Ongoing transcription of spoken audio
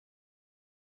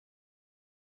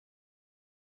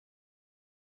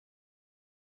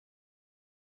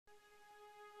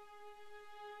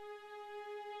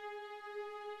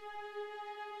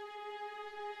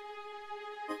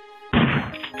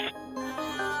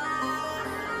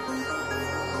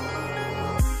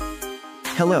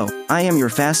Hello, I am your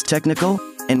Fast Technical,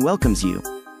 and welcomes you.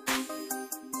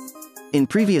 In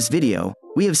previous video,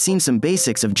 we have seen some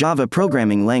basics of Java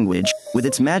programming language with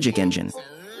its magic engine.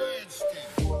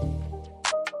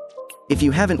 If you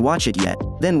haven't watched it yet,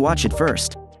 then watch it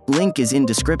first. Link is in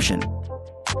description.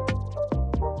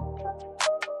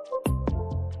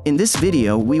 In this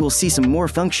video we will see some more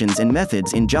functions and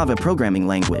methods in Java programming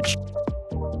language.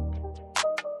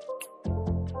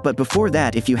 But before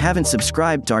that, if you haven't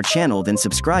subscribed to our channel, then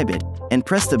subscribe it, and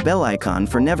press the bell icon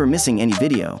for never missing any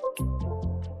video.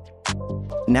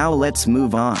 Now let's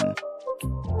move on.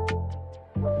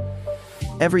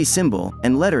 Every symbol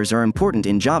and letters are important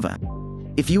in Java.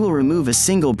 If you will remove a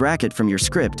single bracket from your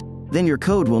script, then your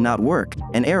code will not work,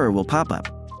 an error will pop up.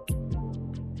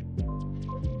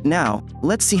 Now,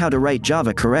 let's see how to write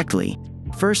Java correctly.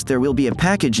 First, there will be a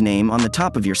package name on the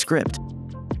top of your script.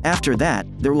 After that,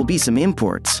 there will be some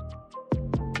imports.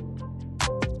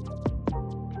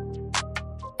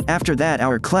 After that,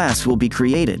 our class will be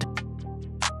created.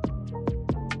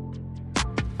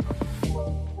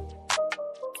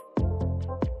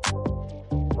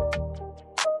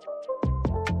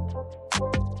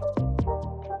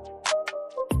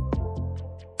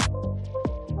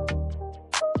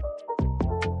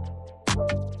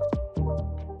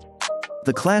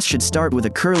 The class should start with a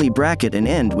curly bracket and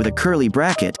end with a curly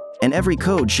bracket, and every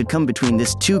code should come between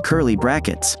these two curly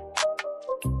brackets.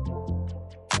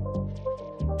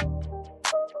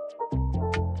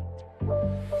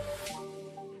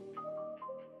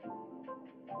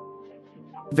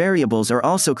 Variables are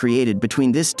also created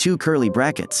between these two curly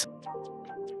brackets.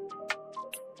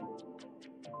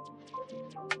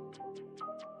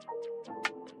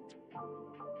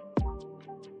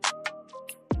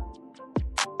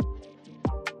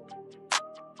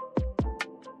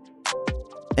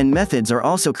 And methods are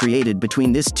also created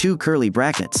between these two curly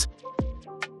brackets.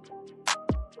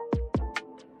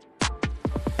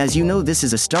 As you know, this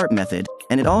is a start method,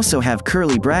 and it also have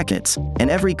curly brackets,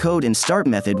 and every code in start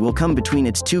method will come between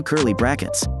its two curly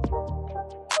brackets.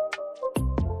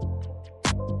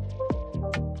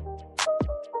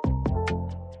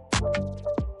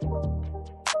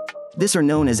 These are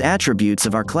known as attributes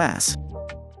of our class.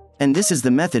 And this is the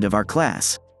method of our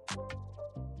class.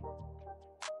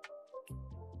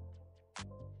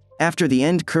 After the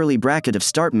end curly bracket of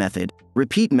start method,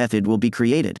 repeat method will be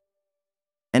created.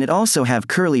 And it also have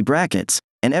curly brackets,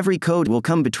 and every code will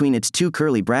come between its two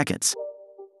curly brackets.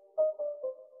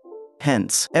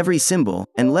 Hence, every symbol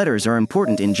and letters are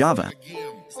important in Java.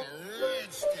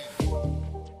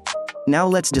 Now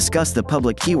let's discuss the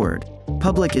public keyword.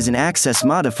 Public is an access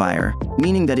modifier,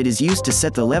 meaning that it is used to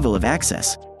set the level of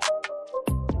access.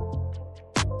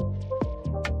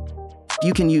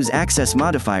 You can use access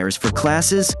modifiers for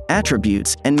classes,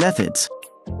 attributes, and methods.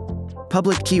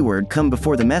 Public keyword come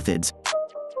before the methods,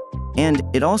 and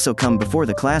it also come before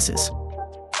the classes.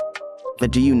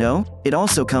 But do you know, it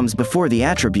also comes before the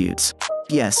attributes?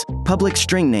 Yes, public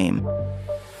string name.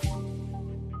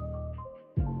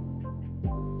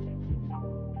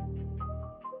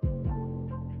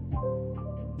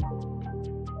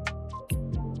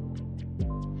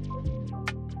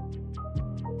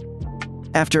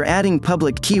 After adding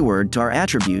public keyword to our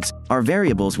attributes, our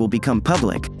variables will become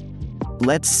public.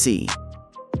 Let's see.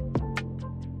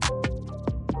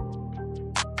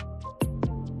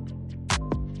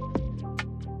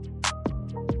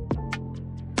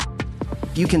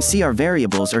 You can see our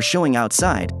variables are showing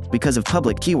outside because of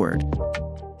public keyword.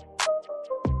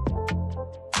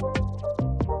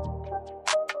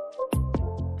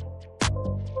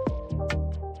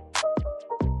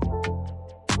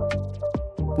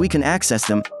 We can access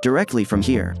them directly from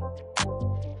here.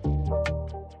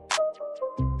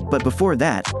 But before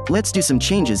that, let's do some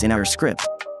changes in our script.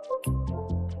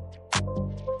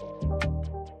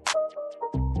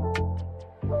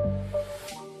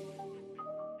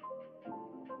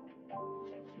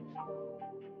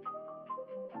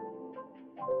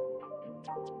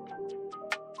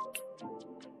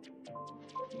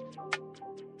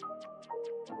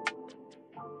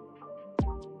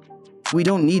 We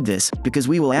don't need this, because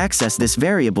we will access these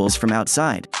variables from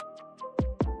outside.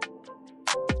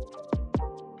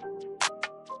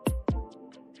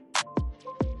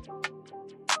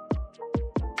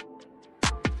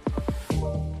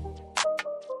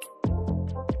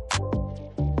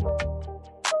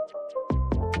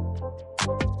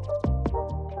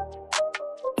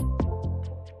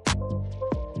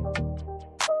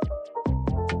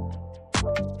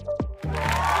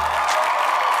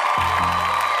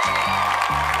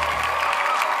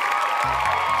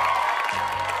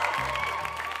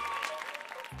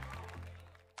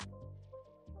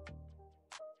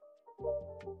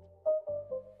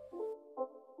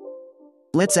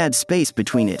 let's add space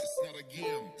between it.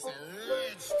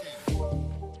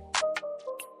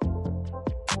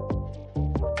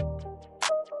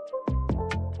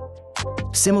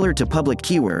 Similar to public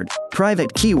keyword,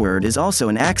 private keyword is also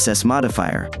an access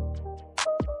modifier.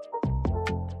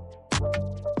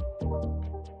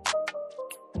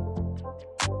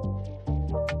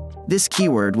 This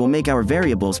keyword will make our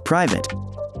variables private.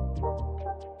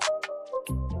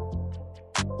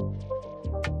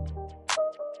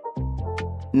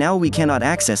 Now we cannot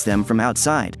access them from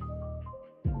outside.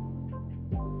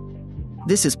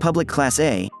 This is public class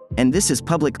A, and this is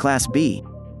public class B.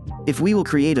 If we will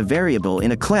create a variable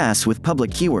in a class with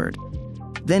public keyword,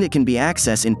 then it can be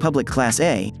accessed in public class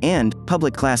A and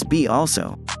public class B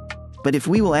also. But if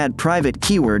we will add private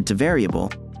keyword to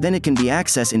variable, then it can be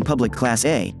accessed in public class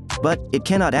A, but it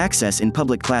cannot access in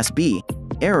public class B.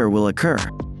 Error will occur.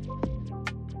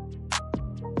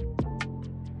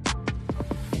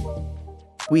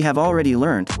 We have already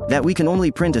learned that we can only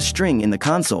print a string in the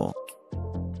console.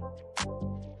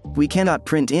 We cannot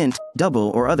print int, double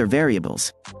or other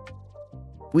variables.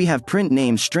 We have print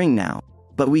name string now,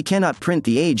 but we cannot print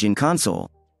the age in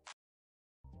console.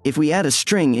 If we add a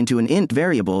string into an int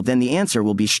variable, then the answer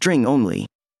will be string only.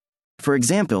 For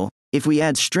example, if we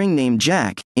add string name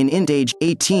Jack in int age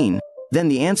 18, then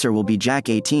the answer will be Jack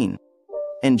 18.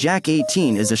 And Jack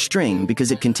 18 is a string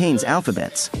because it contains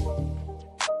alphabets.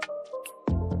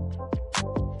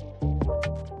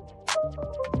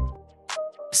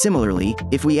 Similarly,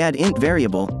 if we add int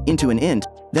variable into an int,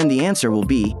 then the answer will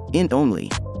be int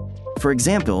only. For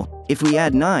example, if we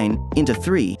add 9 into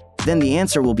 3, then the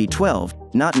answer will be 12,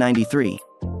 not 93.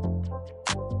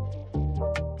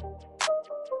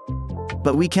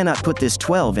 But we cannot put this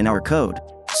 12 in our code.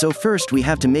 So first we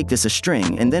have to make this a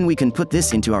string, and then we can put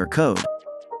this into our code.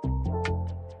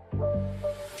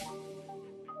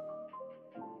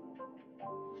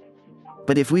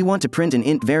 But if we want to print an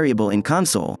int variable in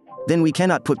console, then we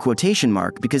cannot put quotation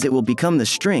mark because it will become the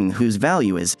string whose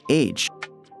value is age.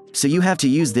 So you have to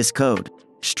use this code.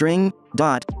 String,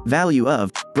 dot, value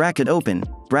of, bracket open,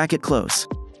 bracket close.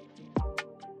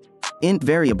 Int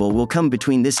variable will come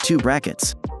between these two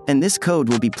brackets. And this code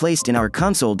will be placed in our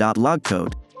console.log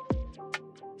code.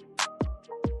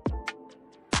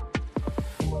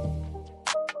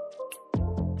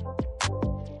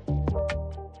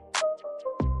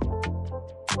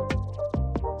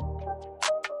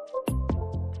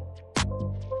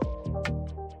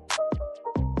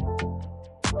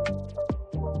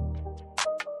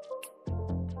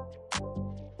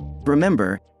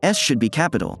 Remember, S should be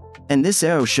capital, and this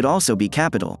arrow should also be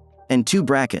capital, and two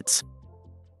brackets.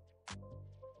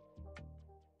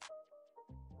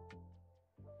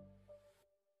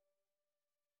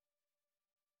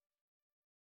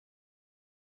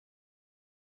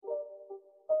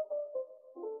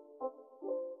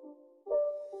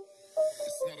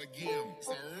 It's not a game, it's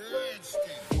a rich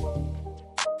thing.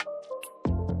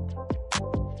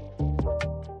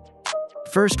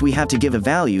 First we have to give a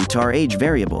value to our age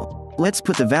variable. Let's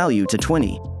put the value to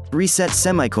 20. Reset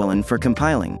semicolon for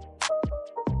compiling.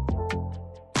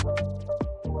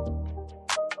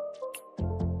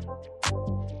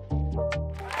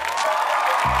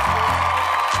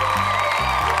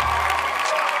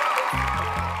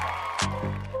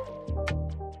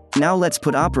 Now let's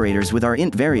put operators with our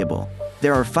int variable.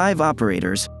 There are 5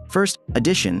 operators: first,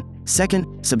 addition;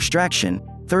 second, subtraction;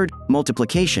 third,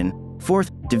 multiplication;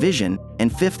 fourth, division;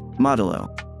 and fifth, modulo.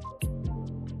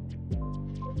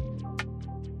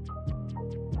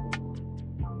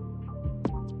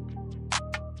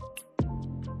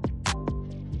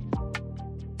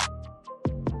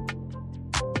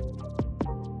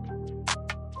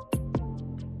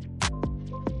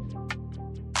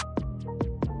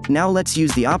 Now let's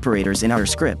use the operators in our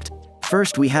script.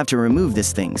 First we have to remove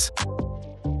these things.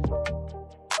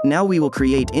 Now we will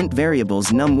create int variables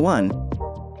num1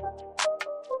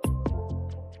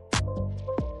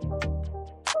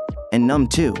 and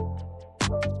num2.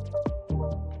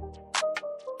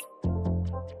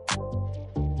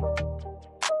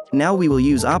 Now we will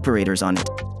use operators on it.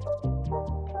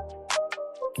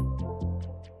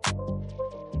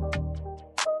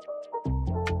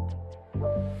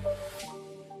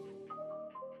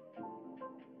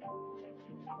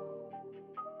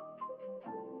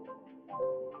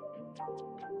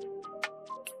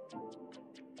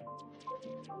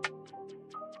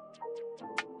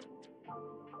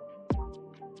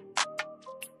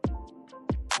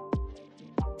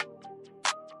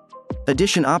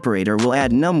 Addition operator will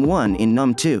add num1 in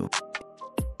num2.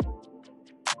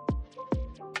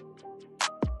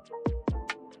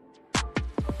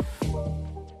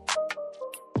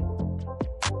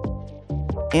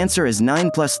 Answer is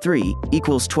 9 plus 3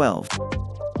 equals 12.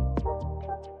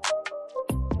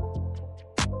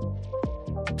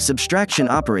 Subtraction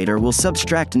operator will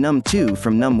subtract num2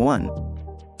 from num1.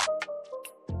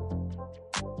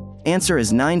 Answer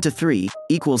is 9 to 3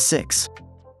 equals 6.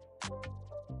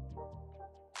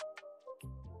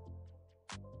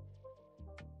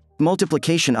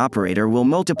 Multiplication operator will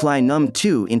multiply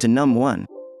num2 into num1.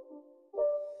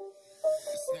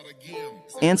 It's not a game.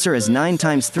 Answer is 9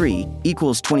 times 3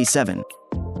 equals 27.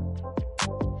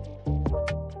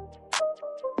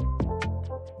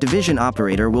 Division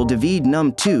operator will divide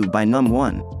num2 by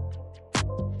num1.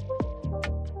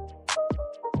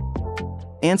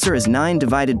 Answer is 9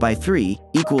 divided by 3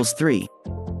 equals 3.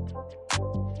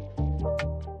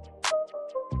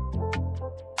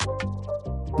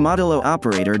 Modulo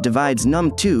operator divides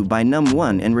num2 by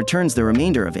num1 and returns the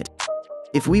remainder of it.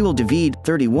 If we will divide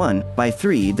 31 by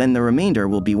 3, then the remainder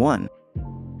will be 1.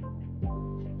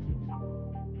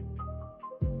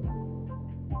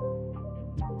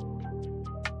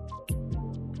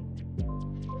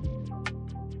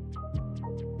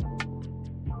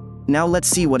 Now let's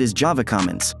see what is Java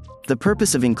comments. The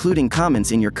purpose of including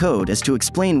comments in your code is to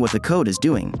explain what the code is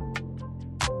doing.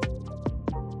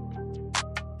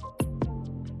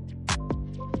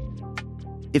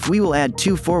 If we will add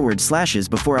 2 forward slashes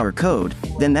before our code,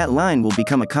 then that line will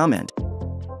become a comment.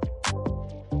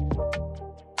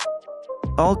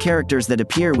 All characters that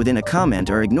appear within a comment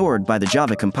are ignored by the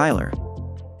Java compiler.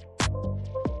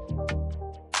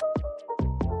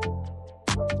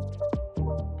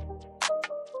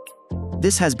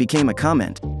 This has become a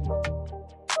comment.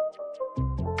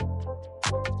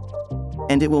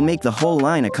 And it will make the whole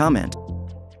line a comment.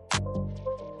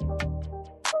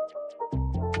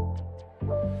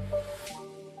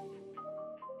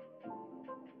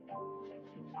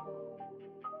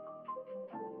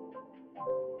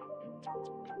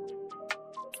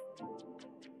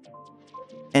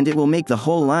 And it will make the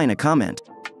whole line a comment.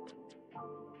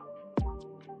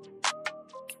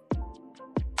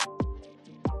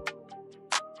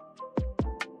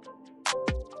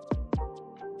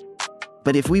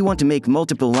 But if we want to make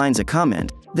multiple lines a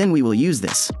comment, then we will use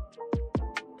this.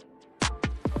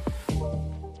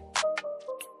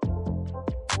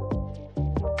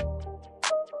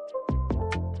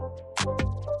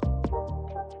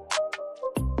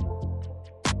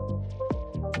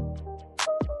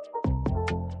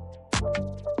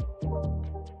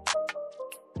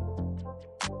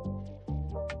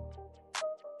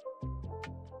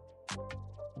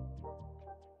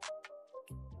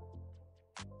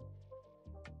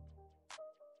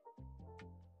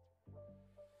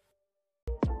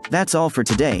 That's all for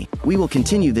today. We will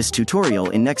continue this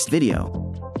tutorial in next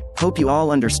video. Hope you all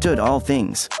understood all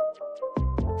things.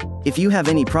 If you have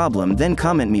any problem, then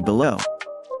comment me below.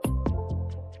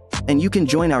 And you can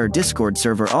join our Discord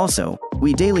server also.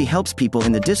 We daily helps people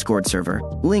in the Discord server.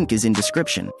 Link is in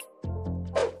description.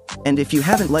 And if you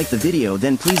haven't liked the video,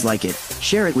 then please like it,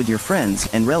 share it with your friends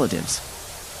and relatives.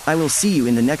 I will see you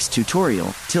in the next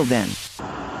tutorial. Till then.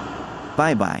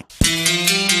 Bye bye.